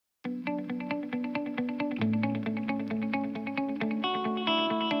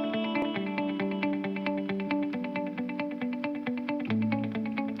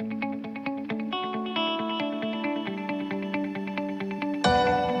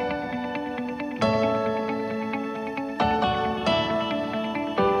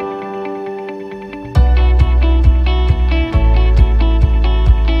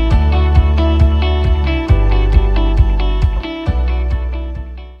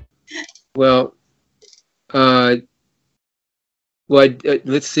Well, uh,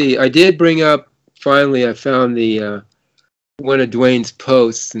 let's see. I did bring up, finally, I found the one of Dwayne's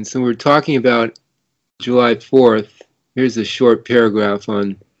posts. And so we're talking about July 4th. Here's a short paragraph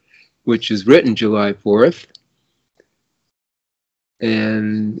on which is written July 4th.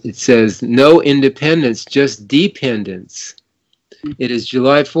 And it says, no independence, just dependence. It is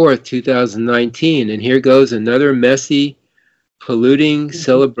July 4th, 2019, and here goes another messy, polluting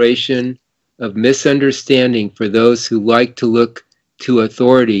celebration of misunderstanding for those who like to look to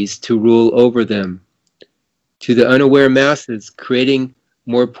authorities to rule over them. To the unaware masses, creating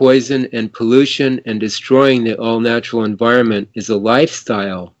more poison and pollution and destroying the all-natural environment is a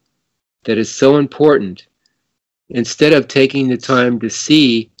lifestyle that is so important. Instead of taking the time to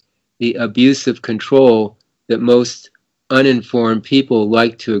see the abuse of control that most uninformed people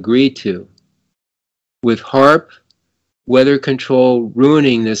like to agree to. With HAARP, weather control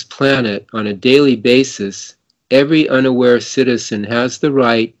ruining this planet on a daily basis, every unaware citizen has the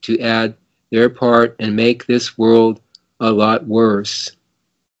right to add their part and make this world a lot worse.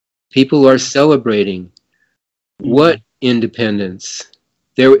 People are celebrating. What independence?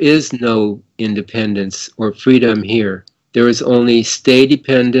 There is no independence or freedom here. There is only stay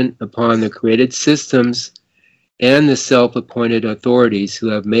dependent upon the created systems and the self-appointed authorities who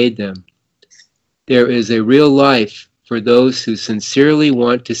have made them. There is a real life for those who sincerely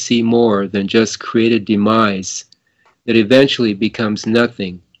want to see more than just created demise that eventually becomes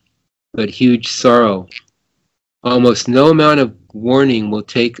nothing but huge sorrow. Almost no amount of warning will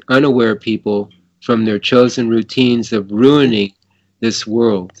take unaware people from their chosen routines of ruining this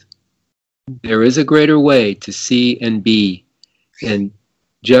world. There is a greater way to see and be, and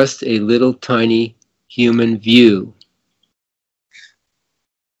just a little tiny human view.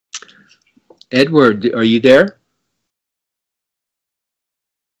 Edward, are you there?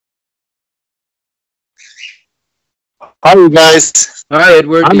 Hi, you guys. Hi,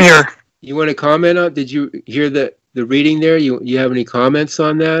 Edward. I'm here. You want to comment on? Did you hear the reading there? You have any comments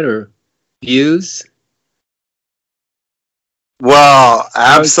on that or views? Well,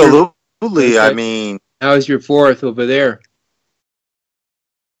 absolutely. I mean, how's your 4th over there?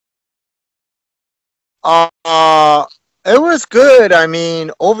 It was good. I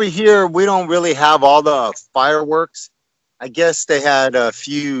mean, over here we don't really have all the fireworks. I guess they had a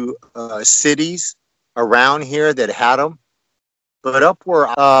few cities around here that had them, but up where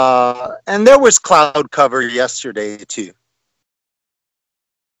and there was cloud cover yesterday too.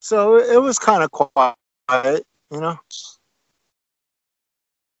 So it was kind of quiet, you know.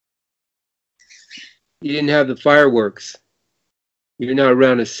 You didn't have the fireworks. You're not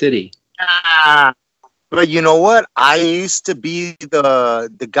around a city. But you know what? I used to be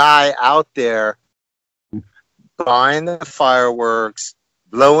the guy out there buying the fireworks,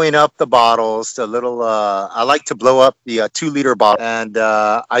 blowing up the bottles, the little I like to blow up the 2-liter bottle, and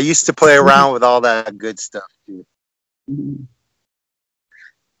I used to play around with all that good stuff too.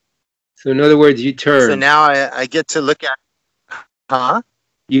 So in other words, you turned. So now I get to look at, huh?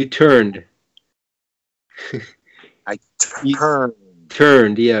 You turned. I turned.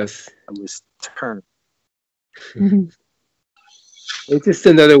 Turned, yes. I was turned. It's just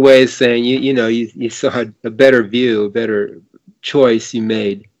another way of saying you saw a better view, a better choice you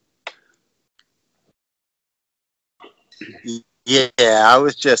made. Yeah, I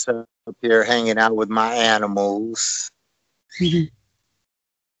was just up here hanging out with my animals.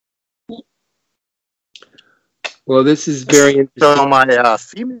 Well, this is very interesting. So my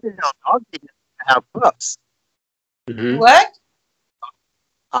female dog have pups. Mm-hmm. What?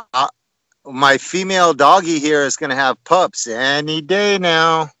 My female doggy here is going to have pups any day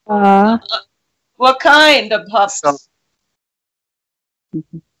now. What kind of pups? So,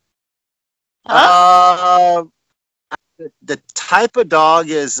 the type of dog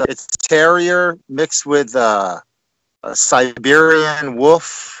is it's terrier mixed with a Siberian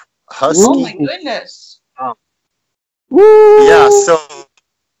wolf husky. Oh my goodness! Yeah. So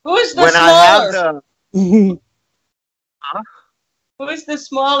who is the smaller? Huh? Who is the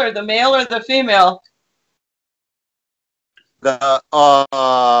smaller, the male or the female? The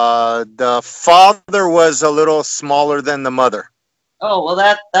father was a little smaller than the mother. Oh well,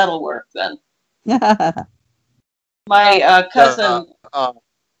 that'll work then. My cousin. Go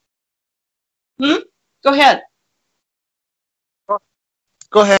ahead.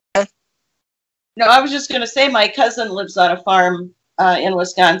 Go ahead. No, I was just going to say my cousin lives on a farm in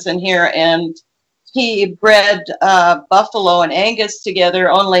Wisconsin here, and he bred buffalo and Angus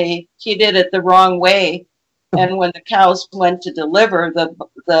together, only he did it the wrong way. And when the cows went to deliver,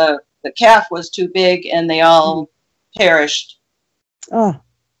 the calf was too big and they all perished. Oh.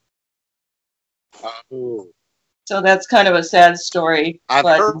 Oh. So that's kind of a sad story. I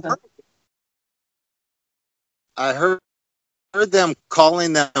heard them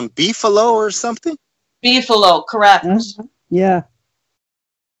calling them beefalo or something. Beefalo, correct. Yeah.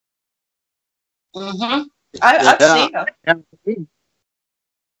 Mm-hmm. I've seen them.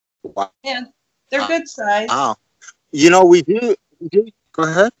 Wow. Yeah, they're good size. Wow. You know, we do. Go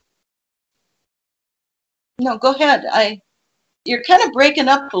ahead. No, go ahead. You're kind of breaking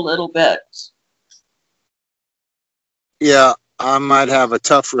up a little bit. Yeah, I might have a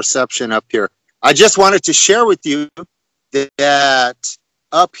tough reception up here. I just wanted to share with you that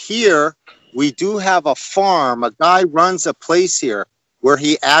up here, we do have a farm. A guy runs a place here where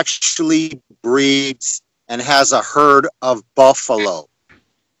he actually breeds and has a herd of buffalo.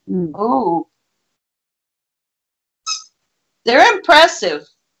 Oh. They're impressive.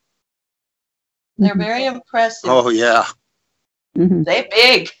 They're very impressive. Oh, yeah. They're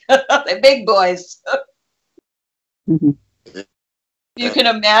big. They're big boys. You can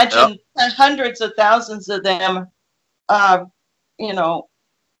imagine hundreds of thousands of them, you know,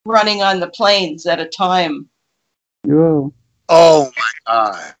 running on the plains at a time. Whoa. Oh, my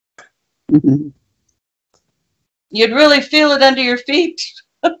God. You'd really feel it under your feet.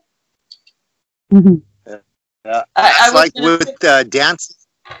 Yeah. I It's like with the Dance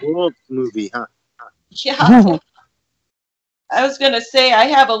World movie, huh? Yeah. I was going to say, I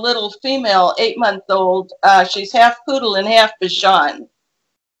have a little female 8-month-old. She's half poodle and half Bichon.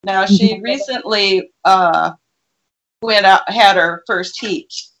 Now, she recently went out, had her first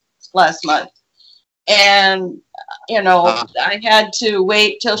heat last month. And, you know, I had to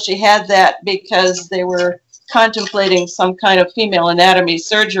wait till she had that because they were contemplating some kind of female anatomy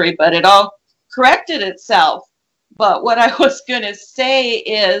surgery, but it all corrected itself. But what I was going to say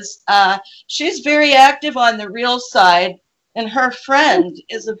is she's very active on the real side, and her friend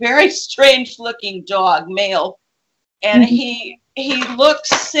is a very strange looking dog, male, and he looks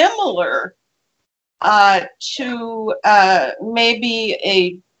similar to maybe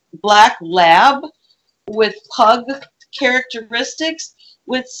a black lab with pug characteristics,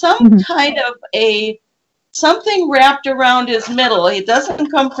 with some kind of something wrapped around his middle. He doesn't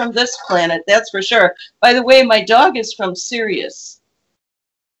come from this planet, that's for sure. By the way, my dog is from Sirius.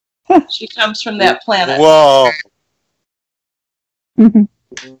 She comes from that planet. Whoa.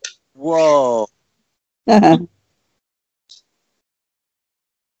 Whoa.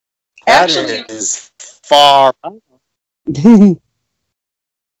 Actually, that is far.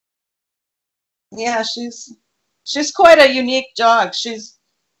 Yeah, she's quite a unique dog.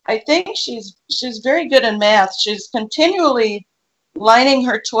 I think she's very good in math. She's continually lining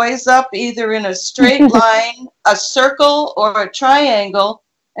her toys up either in a straight line, a circle, or a triangle,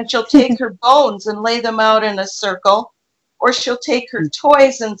 and she'll take her bones and lay them out in a circle, or she'll take her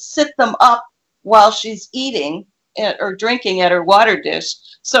toys and sit them up while she's eating or drinking at her water dish.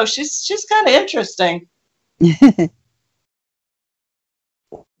 So she's kind of interesting.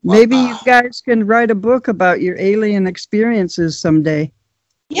 Maybe you guys can write a book about your alien experiences someday.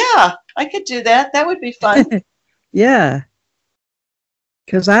 Yeah, I could do that. That would be fun. Yeah.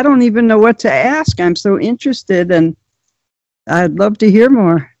 Because I don't even know what to ask. I'm so interested, and I'd love to hear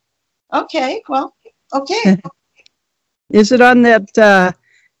more. Okay, well, okay. Is it on that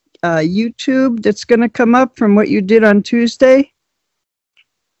YouTube that's going to come up from what you did on Tuesday?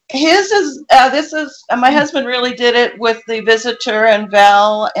 His is, this is, my husband really did it with the visitor and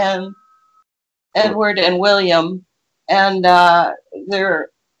Val and Edward and William. And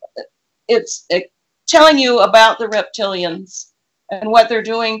it's telling you about the reptilians and what they're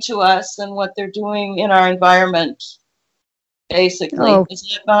doing to us and what they're doing in our environment, basically. Oh,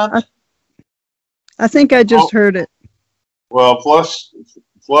 Isn't it, Bob? I think I just heard it. Well, plus,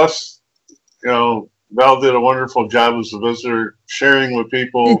 you know, Val did a wonderful job as a visitor, sharing with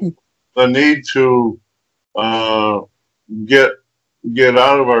people the need to get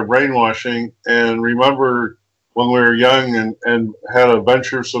out of our brainwashing and remember when we were young and had a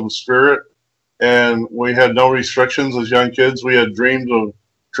venturesome spirit, and we had no restrictions as young kids. We had dreams of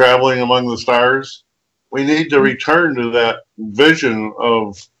traveling among the stars. We need to return to that vision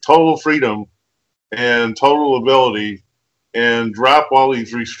of total freedom and total ability and drop all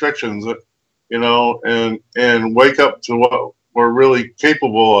these restrictions, you know, and wake up to what we're really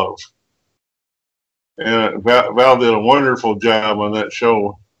capable of. And Val did a wonderful job on that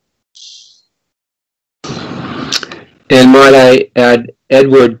show. And might I add,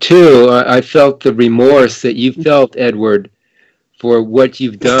 Edward, too, I felt the remorse that you felt, Edward, for what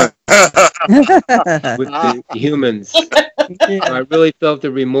you've done with the humans. I really felt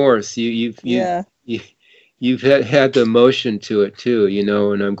the remorse. You've had the emotion to it, too, you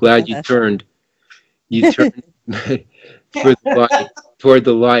know, and I'm glad you turned. You turn for the light, toward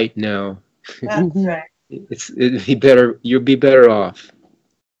the light now. That's right. It'd be better. You'll be better off.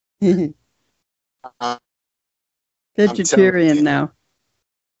 Vegetarian now.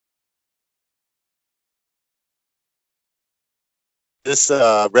 This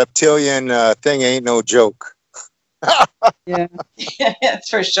reptilian thing ain't no joke. Yeah. That's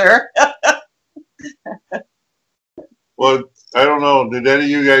for sure. Well, I don't know. Did any of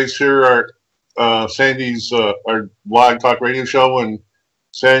you guys hear our Sandy's our blog talk radio show when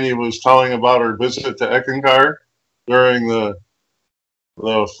Sandy was telling about her visit to Eckankar during the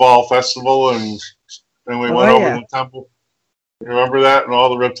fall festival, and we went over the temple? You remember that? And all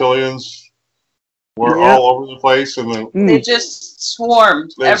the reptilians were all over the place, and then they just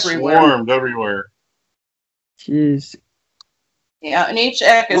swarmed everywhere. Swarmed everywhere. Jeez. Yeah, and each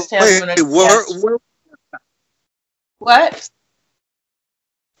Eckist has one. What?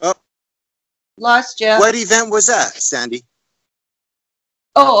 Oh. Lost you. What event was that, Sandy?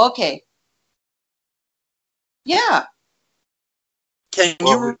 Oh, okay. Yeah. Can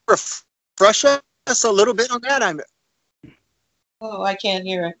you refresh us a little bit on that? Oh, I can't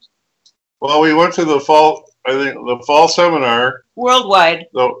hear it. Well, we went to the fall seminar. Worldwide.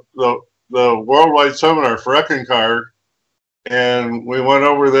 The worldwide seminar for Eckankar, and we went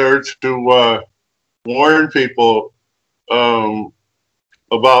over there to warn people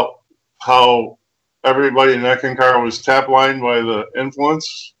about how everybody in Eckankar was tap-lined by the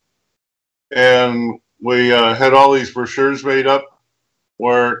influence. And we had all these brochures made up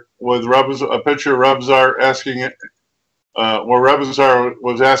where with a picture of Rebzar asking it, where Rebzar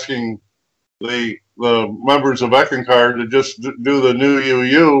was asking the members of Eckankar to just do the new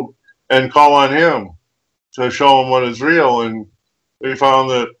UU and call on him to show him what is real. And we found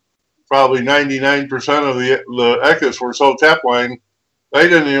that probably 99% of the Eckists were so tap-lined, they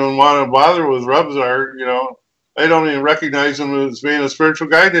didn't even want to bother with Rebzar, you know. They don't even recognize him as being a spiritual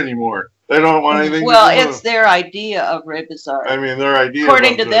guide anymore. They don't want anything well, to do with it's their idea of Rebzar. I mean, their idea.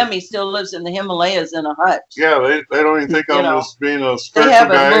 According to them, he still lives in the Himalayas in a hut. Yeah, they don't even think of him as being a spiritual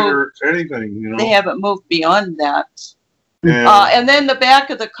guide or anything, you know. They haven't moved beyond that. And then the back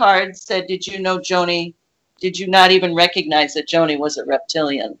of the card said, did you know Joni, did you not even recognize that Joni was a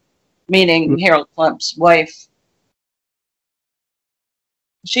reptilian? Meaning Harold Klump's wife.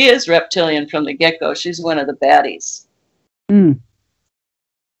 She is reptilian from the get-go. She's one of the baddies. Well,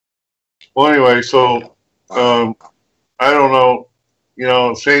 anyway, so I don't know. You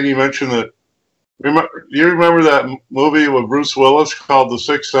know, Sandy mentioned that. Do you remember that movie with Bruce Willis called The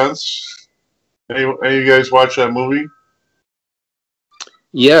Sixth Sense? Any of you guys watch that movie?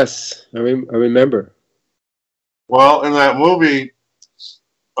 Yes, I remember. Well, in that movie,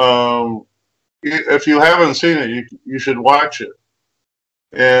 if you haven't seen it, you should watch it.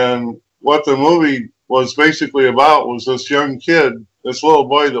 And what the movie was basically about was this young kid, this little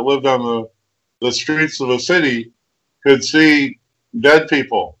boy that lived on the streets of a city, could see dead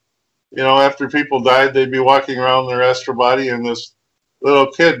people. You know, after people died, they'd be walking around their astral body, and this little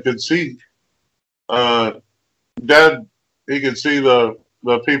kid could see dead. He could see the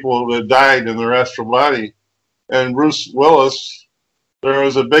people that died in their astral body. And Bruce Willis, there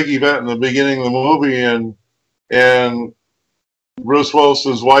was a big event in the beginning of the movie, and Bruce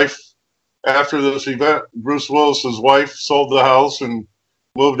Willis's wife, after this event, Bruce Willis's wife sold the house and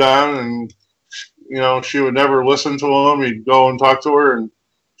moved on, and you know, she would never listen to him. He'd go and talk to her, and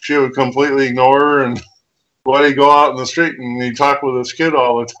she would completely ignore her, and he'd go out in the street and he'd talk with this kid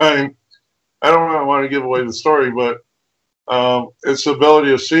all the time. I don't want to give away the story, but it's the ability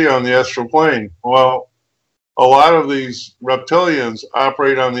to see on the astral plane. Well, a lot of these reptilians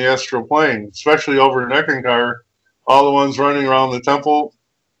operate on the astral plane, especially over in Eckankar. All the ones running around the temple,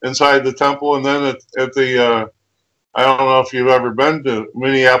 inside the temple, and then at the I don't know if you've ever been to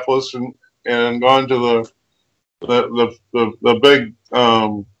Minneapolis and gone to the big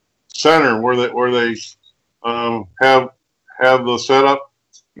center where they have the setup.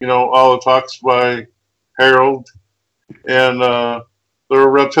 You know, all the talks by Harold, and there are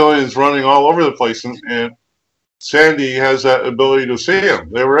reptilians running all over the place, and Sandy has that ability to see them.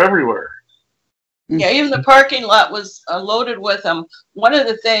 They were everywhere. Yeah, even the parking lot was loaded with them. One of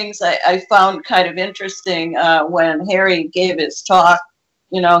the things I found kind of interesting when Harry gave his talk,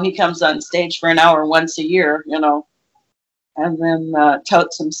 you know, he comes on stage for an hour once a year, you know, and then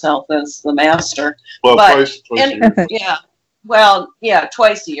touts himself as the master. Well, twice a year. Yeah, well, yeah,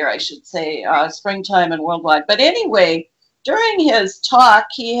 twice a year, I should say, springtime and worldwide. But anyway, during his talk,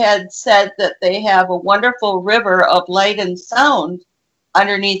 he had said that they have a wonderful river of light and sound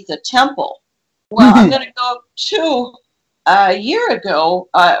underneath the temple. Well, I'm going to go to a year ago.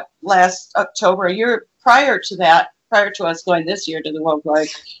 last October, a year prior to that, prior to us going this year to the Worldwide,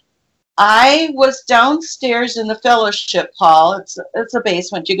 I was downstairs in the fellowship hall. It's a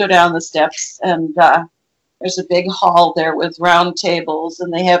basement. You go down the steps, and there's a big hall there with round tables,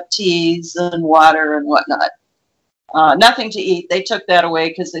 and they have teas and water and whatnot. Nothing to eat. They took that away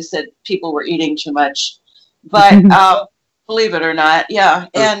because they said people were eating too much. But believe it or not, yeah.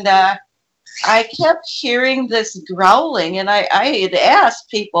 And I kept hearing this growling, and I had asked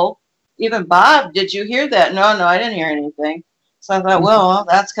people, even Bob, did you hear that? No, I didn't hear anything. So I thought, well,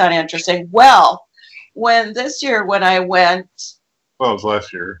 that's kind of interesting. Well, when I went. Well, it was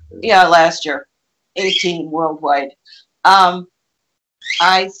last year. Yeah, last year, 18 worldwide.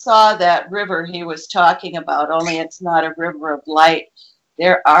 I saw that river he was talking about, only it's not a river of light.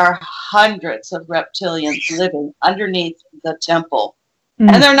 There are hundreds of reptilians living underneath the temple.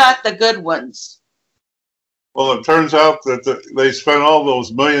 And they're not the good ones. Well, it turns out that they spent all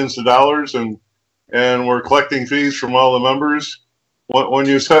those millions of dollars and were collecting fees from all the members. When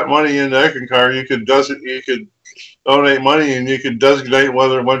you sent money into Eckankar, you could donate money, and you could designate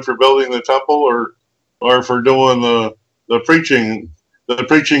whether it went for building the temple or for doing the preaching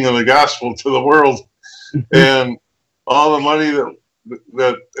of the gospel to the world. And all the money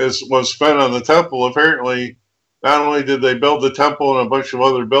was spent on the temple, apparently. Not only did they build the temple and a bunch of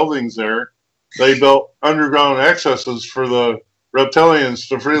other buildings there, they built underground accesses for the reptilians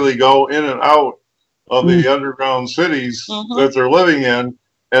to freely go in and out of the underground cities that they're living in,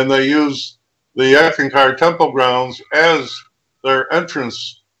 and they use the Eckankar temple grounds as their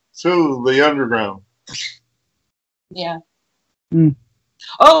entrance to the underground. Yeah.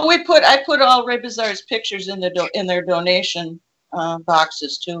 Oh, I put all Ray Bazaar's pictures in their donation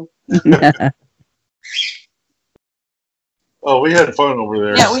boxes too. Oh, we had fun over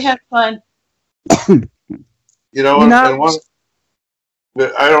there. Yeah, we had fun. And one,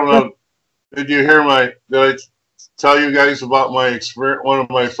 I don't know. Did you hear did I tell you guys about my experience? One of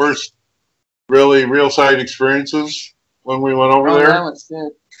my first real side experiences when we went over there. That was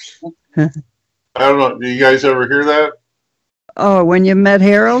good. I don't know. Do you guys ever hear that? Oh, when you met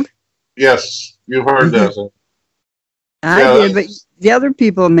Harold? Yes, you've heard that. I did, but the other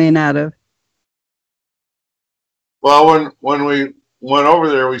people may not have. Well, when we went over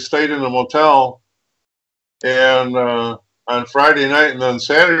there, we stayed in a motel, and on Friday night and then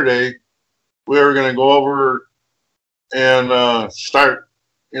Saturday, we were going to go over and start,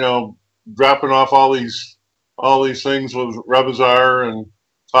 dropping off all these things with Rebazar and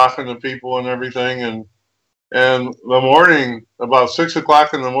talking to people and everything. And the morning, about 6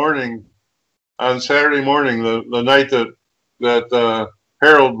 o'clock in the morning, on Saturday morning, the night that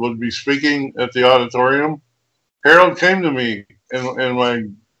Harold would be speaking at the auditorium, Harold came to me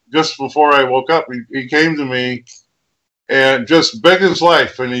and just before I woke up, he came to me and just big as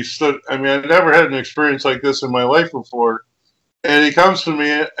life. And he stood, I never had an experience like this in my life before. And he comes to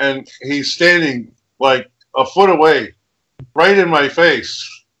me and he's standing like a foot away, right in my face.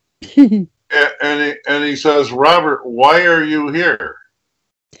 and he says, "Robert, why are you here?"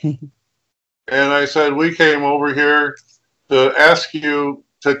 And I said, "We came over here to ask you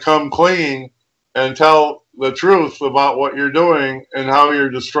to come clean and tell the truth about what you're doing and how you're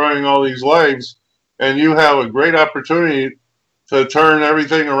destroying all these lives. And you have a great opportunity to turn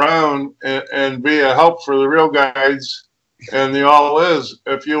everything around and be a help for the real guides and the all is,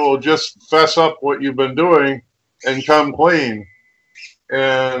 if you will just fess up what you've been doing and come clean."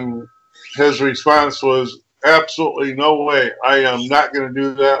 And his response was, "Absolutely no way. I am not going to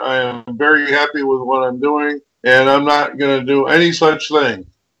do that. I am very happy with what I'm doing, and I'm not going to do any such thing."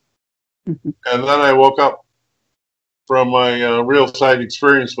 And then I woke up from my real side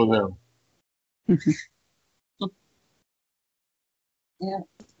experience with him. Yeah.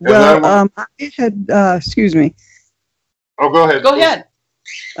 Well, I had, excuse me. Oh, go ahead. Go ahead.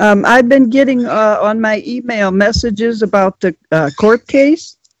 I've been getting on my email messages about the court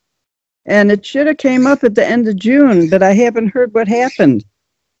case, and it should have came up at the end of June, but I haven't heard what happened.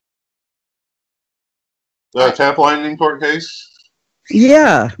 The tap lining court case?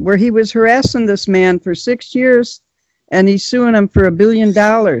 Yeah, where he was harassing this man for 6 years, and he's suing him for $1 billion.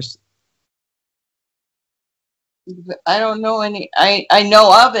 I don't know any. I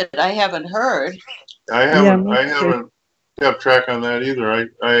know of it. I haven't heard. I haven't kept track on that either.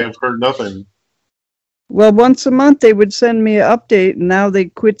 I have heard nothing. Well, once a month they would send me an update, and now they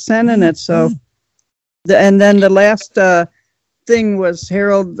quit sending it. So, and then the last thing was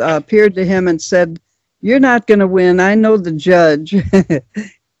Harold appeared to him and said, "You're not going to win. I know the judge."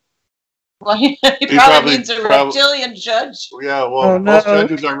 Well, he probably means a reptilian judge. Yeah, well, most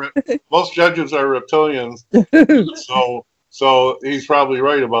judges are reptilians. So So he's probably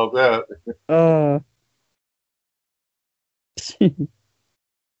right about that.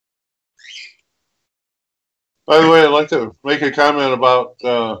 By the way, I'd like to make a comment about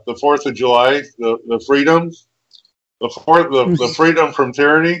the 4th of July, the freedom, the freedom from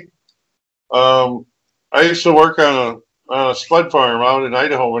tyranny. I used to work on a spud farm out in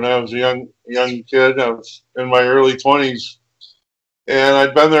Idaho when I was a young kid. I was in my early 20s, and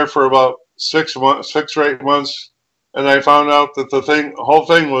I'd been there for about 6 or 8 months, and I found out that the whole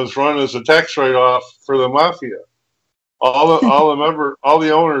thing was run as a tax write-off for the Mafia. All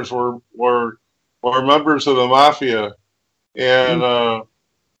the owners were members of the Mafia, and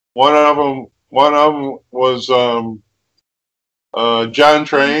one of them was John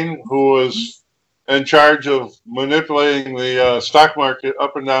Train, who was in charge of manipulating the stock market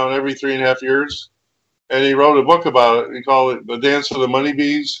up and down every 3.5 years, and he wrote a book about it. He called it "The Dance of the Money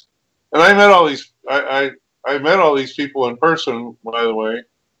Bees." And I met all these I met all these people in person, by the way.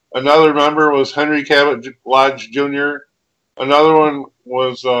 Another member was Henry Cabot Lodge Jr. Another one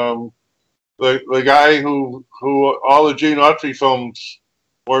was the guy who all the Gene Autry films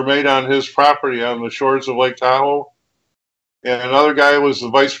were made on his property on the shores of Lake Tahoe. And another guy was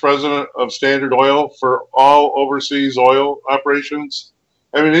the vice president of Standard Oil for all overseas oil operations.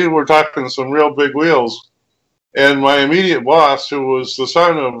 I mean, we're talking some real big wheels. And my immediate boss, who was the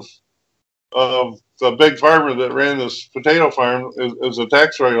son of the big farmer that ran this potato farm as a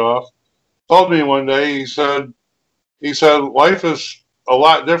tax write-off, told me one day, he said, life is a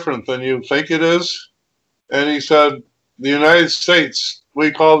lot different than you think it is. And he said, the United States, we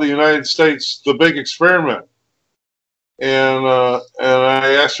call the United States the big experiment. And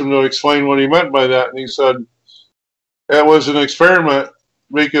I asked him to explain what he meant by that. And he said, it was an experiment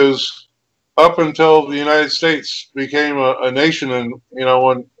because up until the United States became a nation, and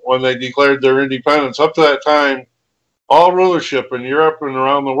when they declared their independence, up to that time, all rulership in Europe and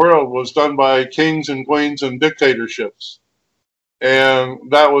around the world was done by kings and queens and dictatorships. And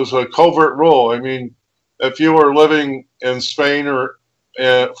that was a covert rule. I mean, if you were living in Spain or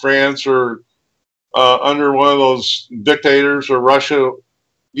France or under one of those dictators or Russia,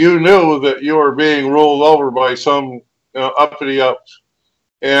 you knew that you were being ruled over by some uppity up.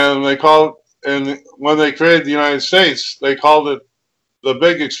 And when they created the United States, they called it the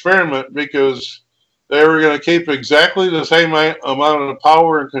big experiment because they were going to keep exactly the same amount of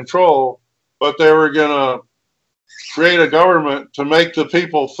power and control, but they were going to create a government to make the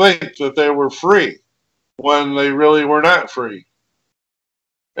people think that they were free when they really were not free.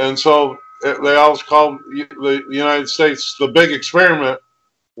 And so they always called the United States the big experiment,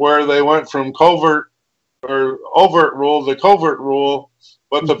 where they went from covert or overt rule to covert rule,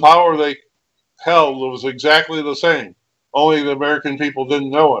 but the power they held was exactly the same. Only the American people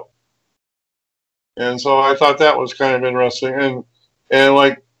didn't know it. And so I thought that was kind of interesting. And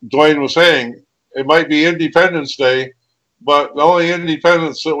like Dwayne was saying, it might be Independence Day, but the only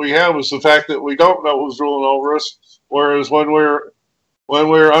independence that we have is the fact that we don't know who's ruling over us. Whereas when we're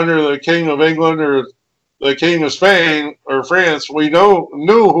under the King of England or the King of Spain or France, we knew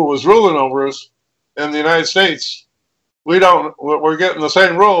who was ruling over us. In the United States, we're getting the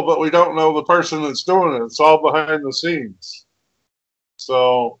same rule, but we don't know the person that's doing it. It's all behind the scenes.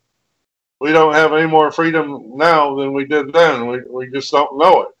 So we don't have any more freedom now than we did then. We just don't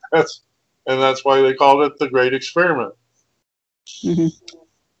know it. That's why they called it the Great Experiment. Mm-hmm.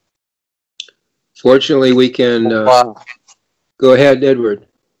 Fortunately, we can go ahead, Edward.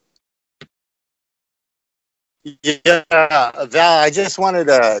 Yeah, Val, I just wanted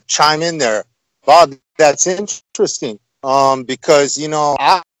to chime in there. Bob, that's interesting because,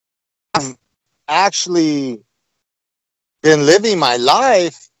 I've actually been living my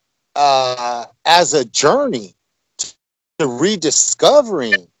life as a journey to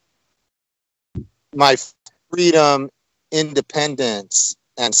rediscovering my freedom, independence,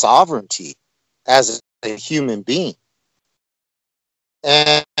 and sovereignty as a human being.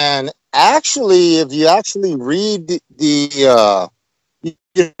 And actually, if you actually read the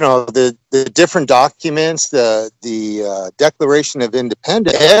different documents, the Declaration of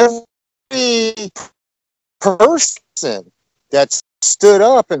Independence, every person that stood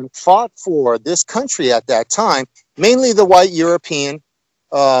up and fought for this country at that time, mainly the white European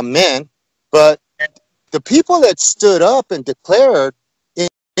men, but the people that stood up and declared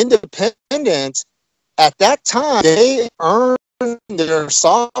independence at that time, they earned their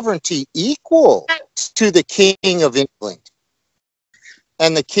sovereignty equal to the King of England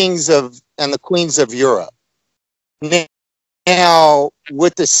and the kings and the queens of Europe. Now,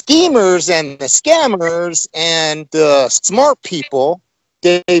 with the schemers and the scammers and the smart people,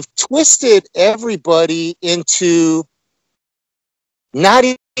 they've twisted everybody into not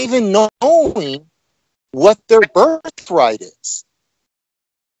even knowing what their birthright is.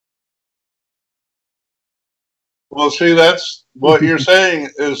 Well, see, that's what you're saying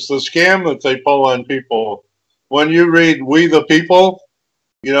is the scam that they pull on people. When you read "We the People,"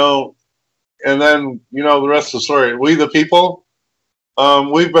 you know, and then you know the rest of the story. We the people.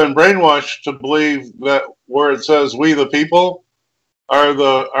 We've been brainwashed to believe that where it says "We the people" are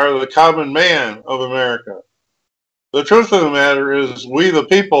the common man of America. The truth of the matter is, we the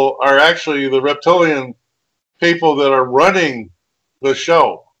people are actually the reptilian people that are running the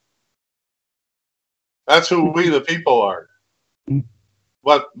show. That's who we the people are.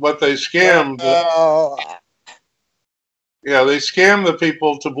 But they scam. They scam the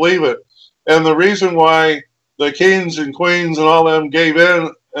people to believe it. And the reason why the kings and queens and all them gave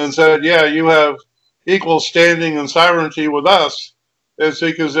in and said, yeah, you have equal standing and sovereignty with us, is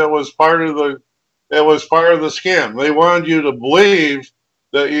because it was part of the scam. They wanted you to believe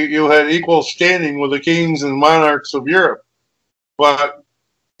that you had equal standing with the kings and monarchs of Europe. But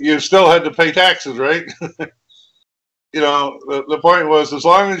you still had to pay taxes, right? You know, the point was, as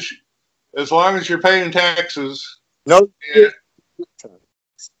long as you're paying taxes, no, you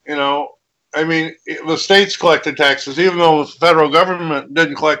know, I mean, the states collected taxes, even though the federal government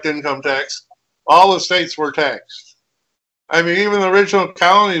didn't collect income tax. All the states were taxed. I mean, even the original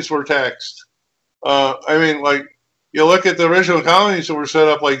colonies were taxed. I mean, like, you look at the original colonies that were set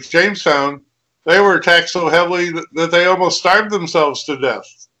up, like Jamestown, they were taxed so heavily that they almost starved themselves to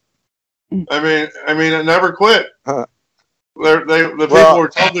death. I mean, it never quit. The people were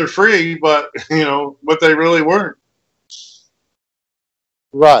told they're free, but you know, but they really weren't.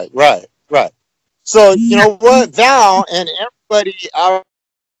 Right. So you know what, Val and everybody,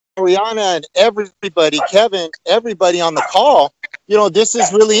 Ariana and everybody, Kevin, everybody on the call, you know, this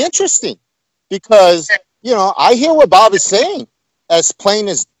is really interesting because you know I hear what Bob is saying as plain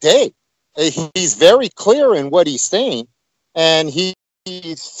as day. He's very clear in what he's saying, and he's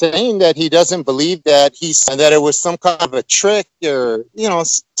saying that he doesn't believe that that it was some kind of a trick or, you know,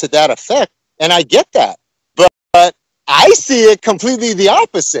 to that effect. And I get that. But I see it completely the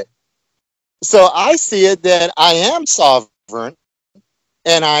opposite. So I see it that I am sovereign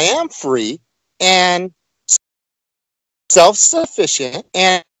and I am free and self-sufficient,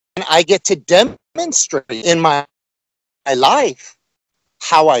 and I get to demonstrate in my life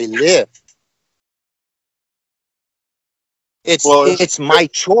how I live. It's my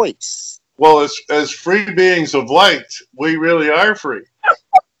choice. Well, as free beings of light, we really are free,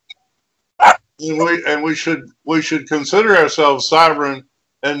 and we should consider ourselves sovereign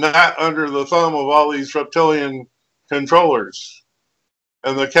and not under the thumb of all these reptilian controllers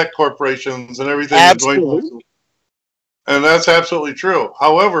and the Keck corporations and everything. Absolutely. And that's absolutely true.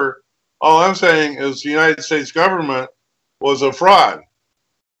 However, all I'm saying is the United States government was a fraud.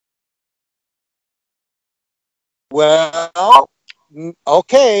 Well,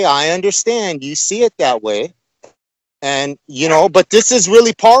 okay, I understand. You see it that way. And, you know, but this is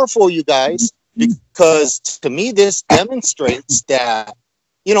really powerful, you guys, because to me, this demonstrates that,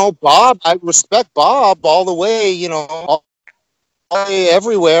 you know, Bob, I respect Bob all the way, you know, all the way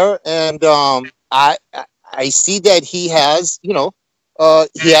everywhere. And I see that he has, you know,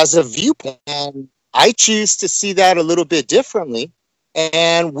 he has a viewpoint. And I choose to see that a little bit differently.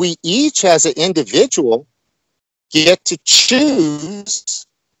 And we each, as an individual, get to choose,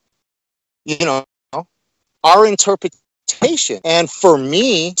 you know, our interpretation. And for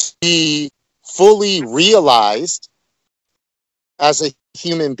me to be fully realized as a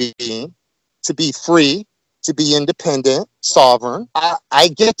human being, to be free, to be independent, sovereign, I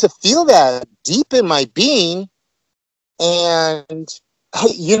get to feel that deep in my being. And,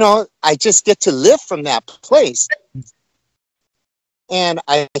 you know, I just get to live from that place. And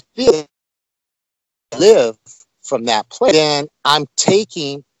I feel live from that place, then I'm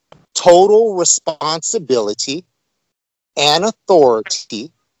taking total responsibility and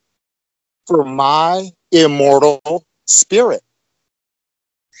authority for my immortal spirit.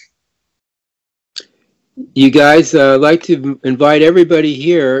 You guys, I'd like to invite everybody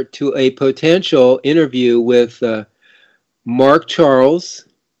here to a potential interview with Mark Charles,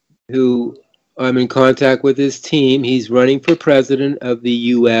 who I'm in contact with his team. He's running for president of the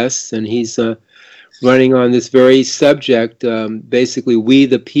U.S., and he's running on this very subject, basically we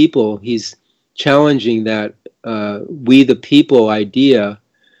the people. He's challenging that we the people idea.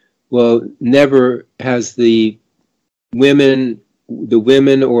 Well, never has the women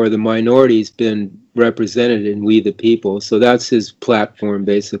or the minorities been represented in we the people. So that's his platform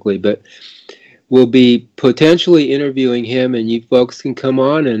basically. But we'll be potentially interviewing him, and you folks can come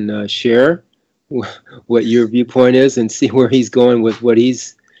on and share what your viewpoint is and see where he's going with what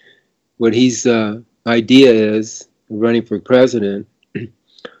his idea is running for president.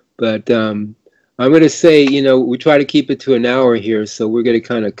 But I'm going to say, you know, we try to keep it to an hour here, so we're going to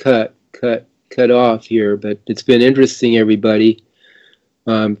kind of cut off here. But it's been interesting, everybody.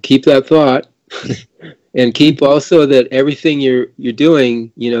 Keep that thought, and keep also that everything you're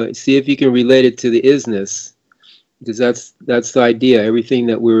doing, you know, see if you can relate it to the isness, because that's the idea. Everything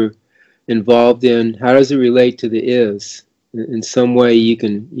that we're involved in, how does it relate to the is? In some way, you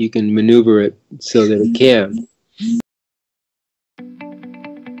can maneuver it so that it can.